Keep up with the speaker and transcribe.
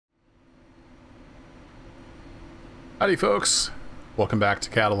Howdy folks, welcome back to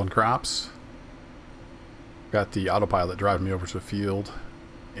Cattle and Crops. Got the autopilot driving me over to the field,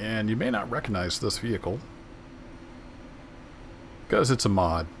 and you may not recognize this vehicle because it's a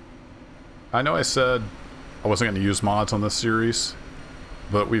mod. I know I said I wasn't going to use mods on this series,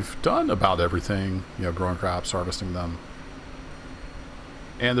 but we've done about everything, you know, growing crops, harvesting them.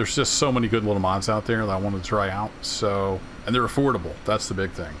 And there's just so many good little mods out there that I wanted to try out, and they're affordable. That's the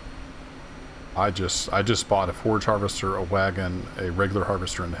big thing. I just bought a forage harvester, a wagon, a regular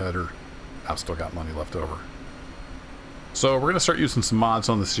harvester, and a header. I've still got money left over. So we're going to start using some mods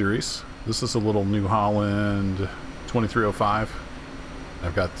on the series. This is a little New Holland 2305.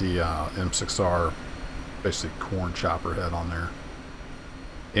 I've got the M6R, basically corn chopper head on there.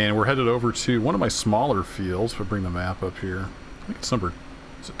 And we're headed over to one of my smaller fields. We'll bring the map up here. I think it's number,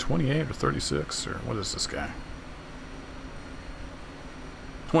 is it 28 or 36? Or what is this guy?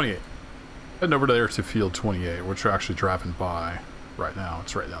 28. Heading over there to field 28, which we're actually driving by right now.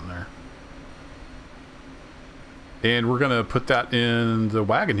 It's right down there. And we're going to put that in the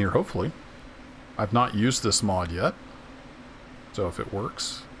wagon here, hopefully. I've not used this mod yet. So if it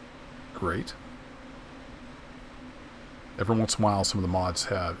works, great. Every once in a while, some of the mods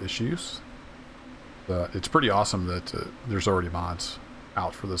have issues. But it's pretty awesome that there's already mods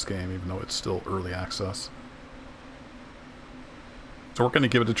out for this game, even though it's still early access. So we're going to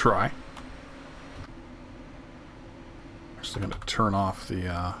give it a try. Actually going to turn off the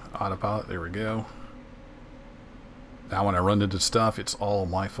autopilot. There we go. Now when I run into stuff, it's all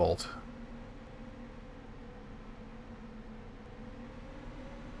my fault.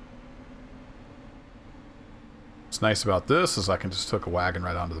 What's nice about this is I can just hook a wagon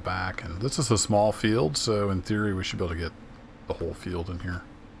right onto the back, and this is a small field, so in theory we should be able to get the whole field in here.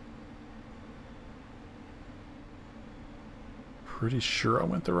 Pretty sure I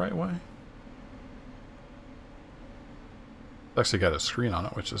went the right way. It's actually got a screen on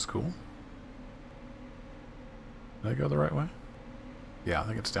it, which is cool. Did I go the right way? Yeah, I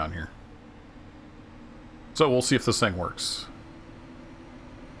think it's down here. So we'll see if this thing works.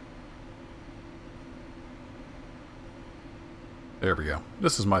 There we go.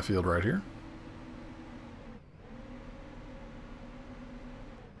 This is my field right here.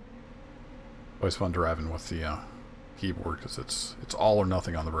 Always fun driving with the keyboard because it's all or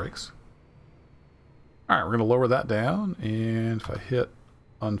nothing on the brakes. Alright, we're going to lower that down, and if I hit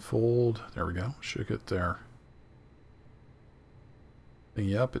unfold, there we go, should get there.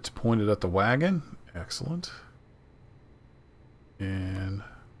 Yep, it's pointed at the wagon. Excellent. And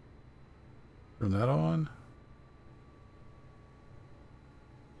turn that on.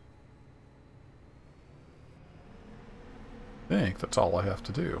 I think that's all I have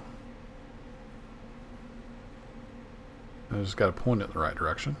to do. I just got to point it in the right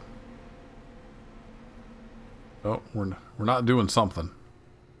direction. Oh, we're not doing something.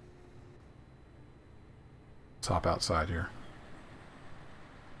 Let's hop outside here.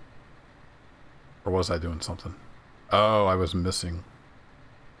 Or was I doing something? Oh, I was missing.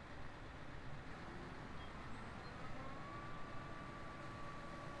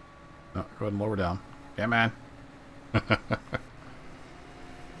 No, go ahead and lower down. Yeah, man.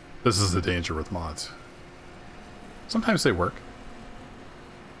 This is the danger with mods. Sometimes they work.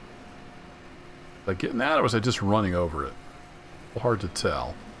 Like getting that, or was I just running over it? A little hard to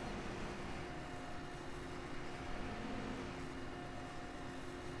tell.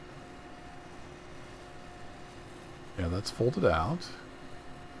 Yeah, that's folded out.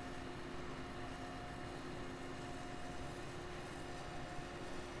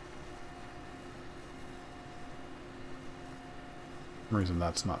 For some reason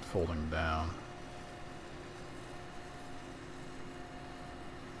that's not folding down.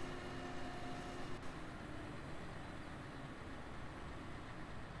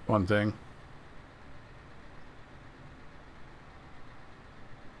 One thing.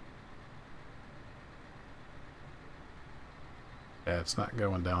 Yeah, it's not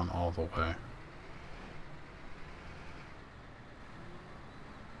going down all the way.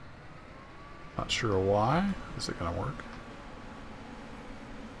 Not sure why. Is it going to work?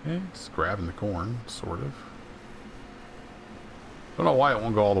 Okay, it's grabbing the corn, sort of. Don't know why it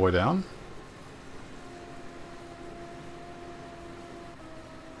won't go all the way down.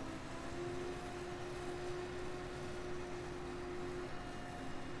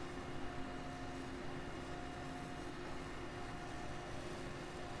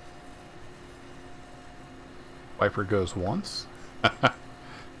 Wiper goes once.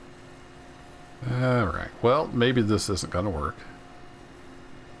 Alright, well, maybe this isn't going to work.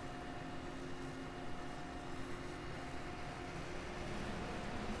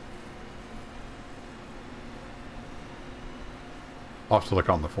 I'll have to look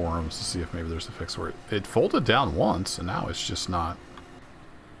on the forums to see if maybe there's a fix where it folded down once, and now it's just not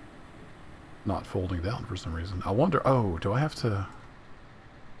folding down for some reason. I wonder, oh, do I have to...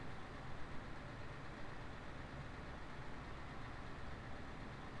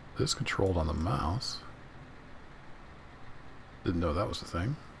 This controlled on the mouse. Didn't know that was a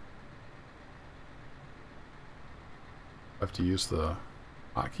thing. I have to use the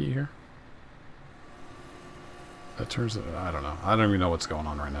hotkey here. That turns it, I don't know. I don't even know what's going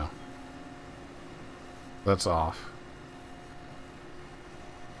on right now. That's off.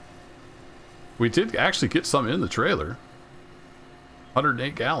 We did actually get some in the trailer.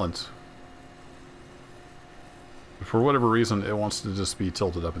 108 gallons. For whatever reason, it wants to just be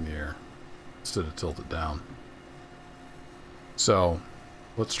tilted up in the air instead of tilted down. So,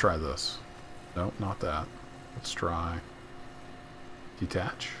 let's try this. Nope, not that. Let's try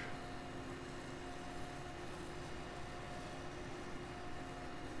detach.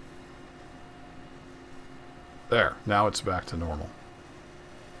 There, now it's back to normal.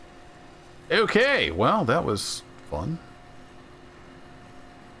 Okay, well, that was fun.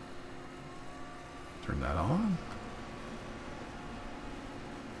 Turn that on.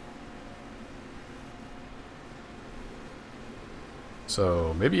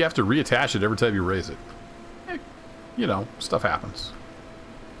 So, maybe you have to reattach it every time you raise it. You know, stuff happens.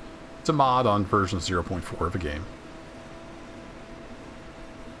 It's a mod on version 0.4 of a game.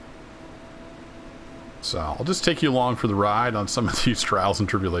 So, I'll just take you along for the ride on some of these trials and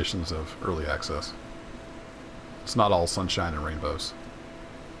tribulations of early access. It's not all sunshine and rainbows.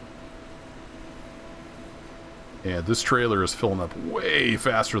 And this trailer is filling up way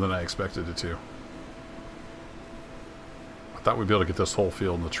faster than I expected it to. I thought we'd be able to get this whole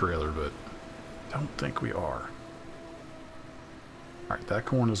field in the trailer, but I don't think we are. Alright, that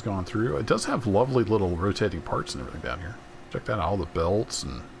corn has gone through. It does have lovely little rotating parts and everything down here. Check that out, all the belts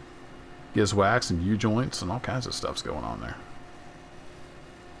and gizwax and U-joints and all kinds of stuff's going on there.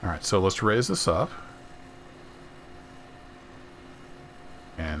 Alright, so let's raise this up.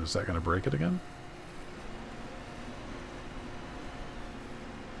 And is that going to break it again?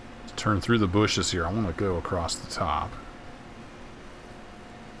 Let's turn through the bushes here. I want to go across the top.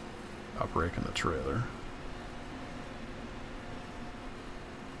 Without breaking the trailer.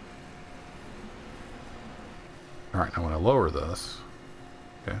 Alright, now when I lower this...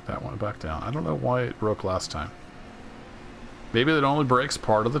 Okay, that went back down. I don't know why it broke last time. Maybe it only breaks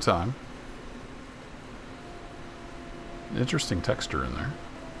part of the time. Interesting texture in there.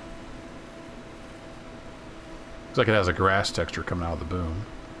 Looks like it has a grass texture coming out of the boom.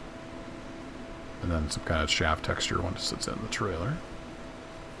 And then some kind of shaft texture when it sits in the trailer.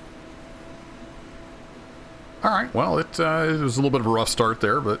 Alright, well, it was a little bit of a rough start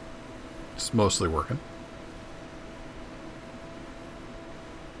there, but it's mostly working.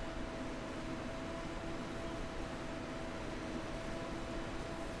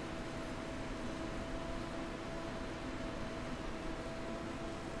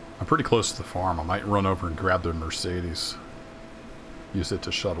 I'm pretty close to the farm. I might run over and grab the Mercedes. Use it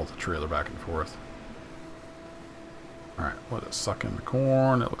to shuttle the trailer back and forth. Alright, let it suck in the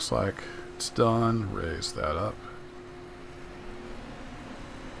corn. It looks like it's done. Raise that up.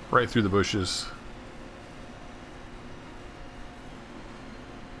 Right through the bushes.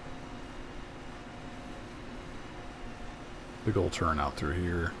 Big old turnout through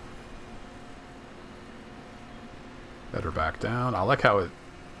here. Let her back down. I like how it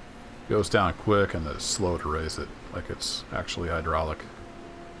goes down quick and then it's slow to raise it, like it's actually hydraulic.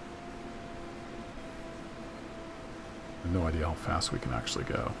 I have no idea how fast we can actually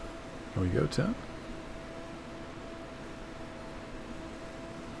go. Can we go 10?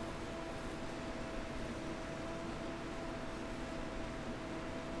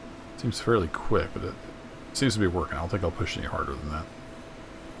 Seems fairly quick, but it seems to be working. I don't think I'll push any harder than that.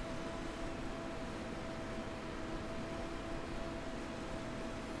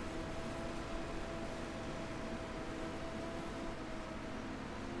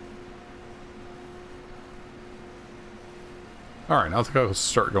 Alright, now I think I'll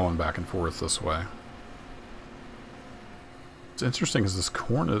start going back and forth this way. What's interesting is this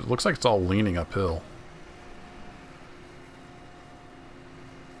corn, it looks like it's all leaning uphill.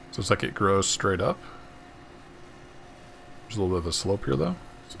 So it's like it grows straight up. There's a little bit of a slope here though.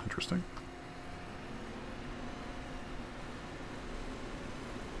 It's interesting.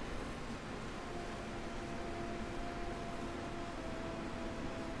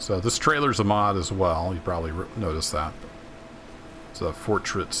 So this trailer's a mod as well. You probably noticed that. It's a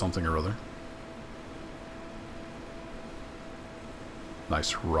Fortrit something or other.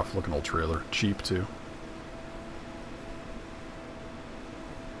 Nice rough looking old trailer. Cheap too.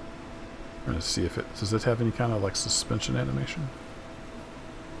 I'm gonna see if it does it have any kind of like suspension animation.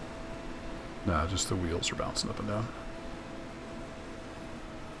 No, just the wheels are bouncing up and down.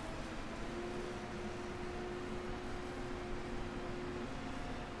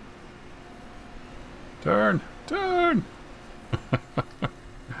 Turn! Turn!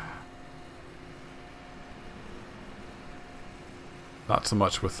 Not so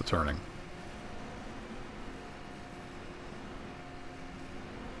much with the turning.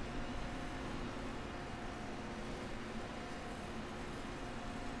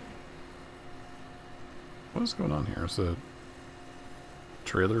 What is going on here? Is the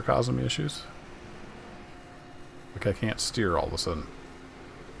trailer causing me issues? Like I can't steer all of a sudden.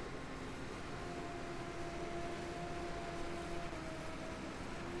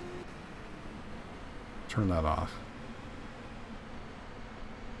 Turn that off.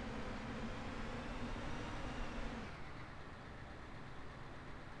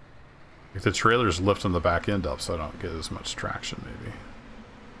 If the trailer's lifting the back end up so I don't get as much traction, maybe.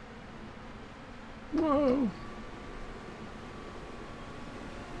 Whoa.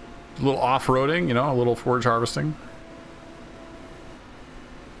 A little off-roading, you know, a little forage harvesting.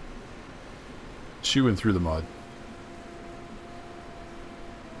 Chewing through the mud.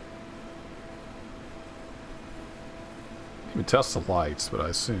 You can test the lights, but I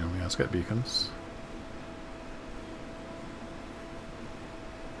assume, yeah, it's got beacons.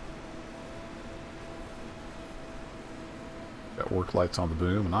 Got work lights on the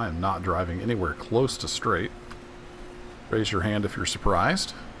boom, and I am not driving anywhere close to straight. Raise your hand if you're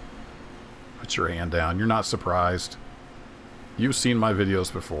surprised. Put your hand down. You're not surprised. You've seen my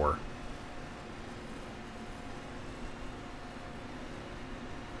videos before.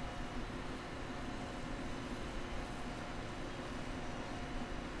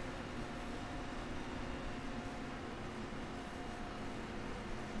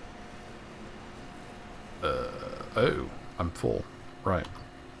 Oh, I'm full. Right.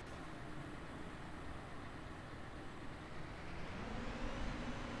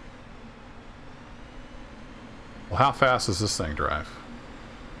 Well, how fast does this thing drive?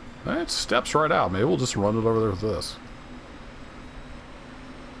 It steps right out. Maybe we'll just run it over there with this.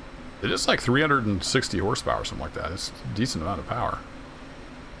 It is like 360 horsepower or something like that. It's a decent amount of power.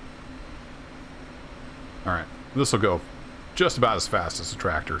 Alright. This will go just about as fast as a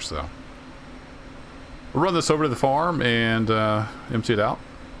tractor, so... We'll run this over to the farm and empty it out.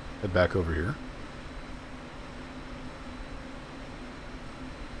 Head back over here.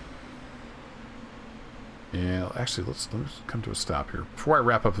 And actually, let me come to a stop here. Before I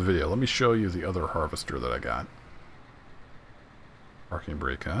wrap up the video, let me show you the other harvester that I got. Parking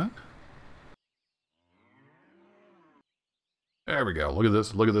brake on. There we go. Look at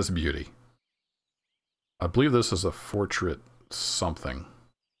this. Look at this beauty. I believe this is a Fortrit something.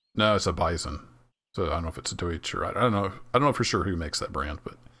 No, it's a Bison. So I don't know if it's a Deutsch or I don't know. I don't know for sure who makes that brand,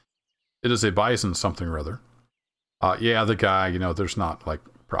 but it is a Bison something or other. Yeah, the guy, you know, there's not like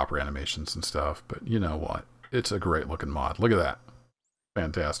proper animations and stuff, but you know what? It's a great looking mod. Look at that.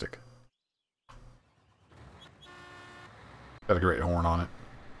 Fantastic. Got a great horn on it.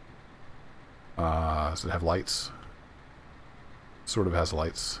 Does it have lights? Sort of has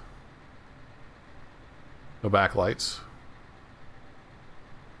lights. No backlights.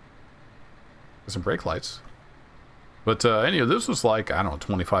 Some brake lights. But anyway, this was like, I don't know,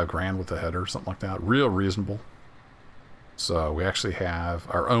 25 grand with the header or something like that. Real reasonable. So we actually have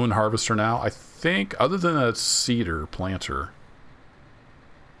our own harvester now. I think, other than a seeder planter,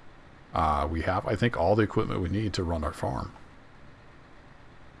 we have, I think, all the equipment we need to run our farm.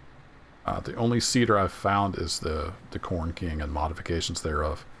 The only seeder I've found is the Corn King and modifications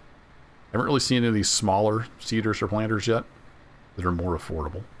thereof. I haven't really seen any of these smaller seeders or planters yet that are more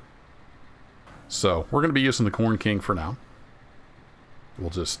affordable. So we're going to be using the Corn King for now. We'll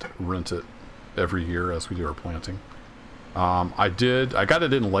just rent it every year as we do our planting. I got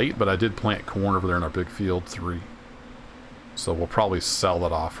it in late, but I did plant corn over there in our big field 3. So we'll probably sell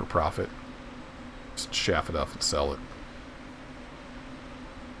that off for profit. Just chaff it up and sell it.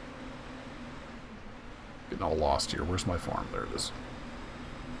 Getting all lost here. Where's my farm? There it is.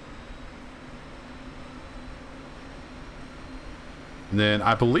 And then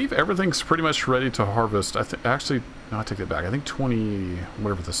I believe everything's pretty much ready to harvest. I think actually, no, I take it back. I think 20,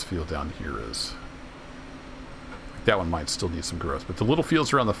 whatever this field down here is. That one might still need some growth, but the little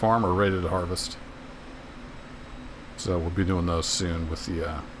fields around the farm are ready to harvest. So we'll be doing those soon with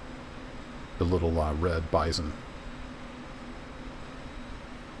the little red bison.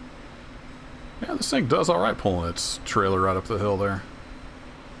 Yeah, this thing does all right pulling its trailer right up the hill there.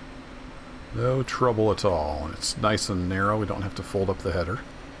 No trouble at all. And it's nice and narrow. We don't have to fold up the header.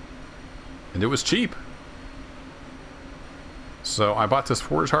 And it was cheap. So I bought this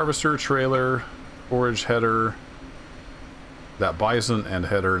forage harvester, trailer, forage header, that bison and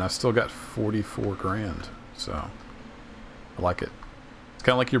header, and I still got 44 grand. So I like it. It's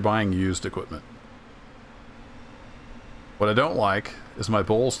kind of like you're buying used equipment. What I don't like is my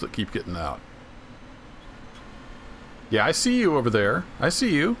bowls that keep getting out. Yeah, I see you over there. I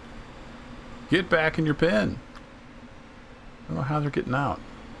see you. Get back in your pen. I don't know how they're getting out.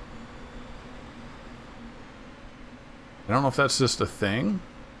 I don't know if that's just a thing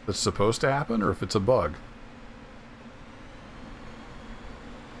that's supposed to happen or if it's a bug.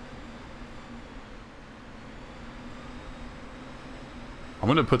 I'm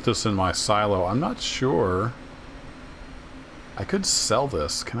going to put this in my silo. I'm not sure. I could sell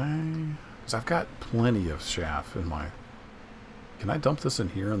this. Can I? Because I've got plenty of chaff in my... Can I dump this in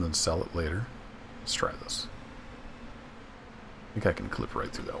here and then sell it later? Let's try this. I think I can clip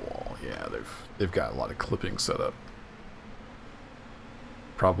right through that wall. Yeah, they've got a lot of clipping set up.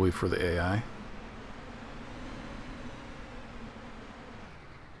 Probably for the AI.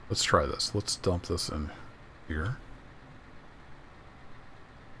 Let's try this. Let's dump this in here.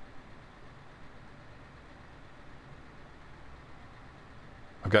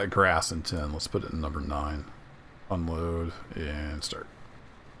 I've got grass in 10. Let's put it in number 9. Unload and start.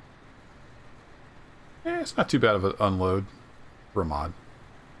 It's not too bad of an unload for a mod.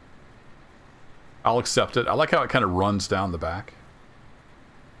 I'll accept it. I like how it kind of runs down the back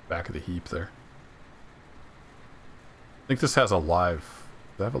of the heap there. I think this has a live...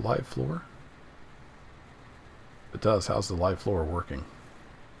 Does it have a live floor? It does. How's the live floor working?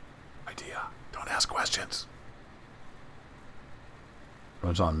 Idea. Don't ask questions.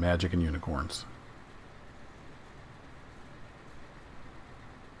 Runs on magic and unicorns.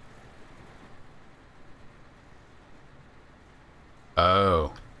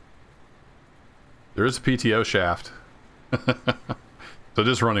 Oh. There is a PTO shaft. So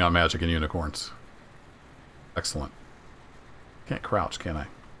just running on magic and unicorns. Excellent. Can't crouch, can I?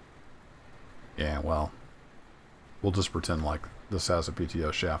 Yeah, well. We'll just pretend like this has a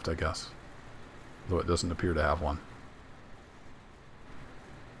PTO shaft, I guess. Though it doesn't appear to have one.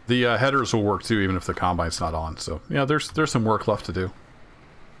 The headers will work too, even if the combine's not on. So, yeah, there's some work left to do.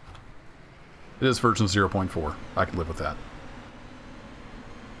 It is version 0.4. I can live with that.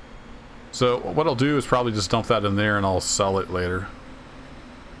 So, what I'll do is probably just dump that in there and I'll sell it later.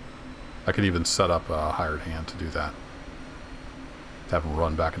 I could even set up a hired hand to do that. To have them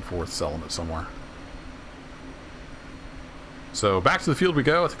run back and forth selling it somewhere. So, back to the field we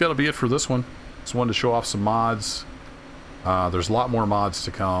go. I think that'll be it for this one. Just wanted to show off some mods. There's a lot more mods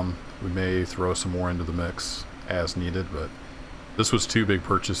to come. We may throw some more into the mix as needed, but this was 2 big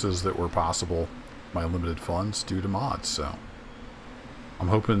purchases that were possible by limited funds due to mods, so I'm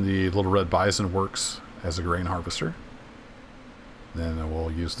hoping the little red bison works as a grain harvester. Then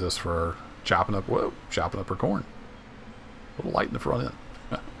we'll use this for chopping up our corn. A little light in the front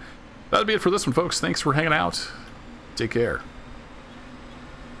end. That'll be it for this one, folks. Thanks for hanging out. Take care.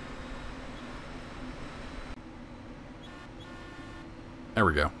 There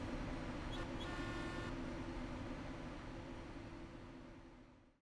we go.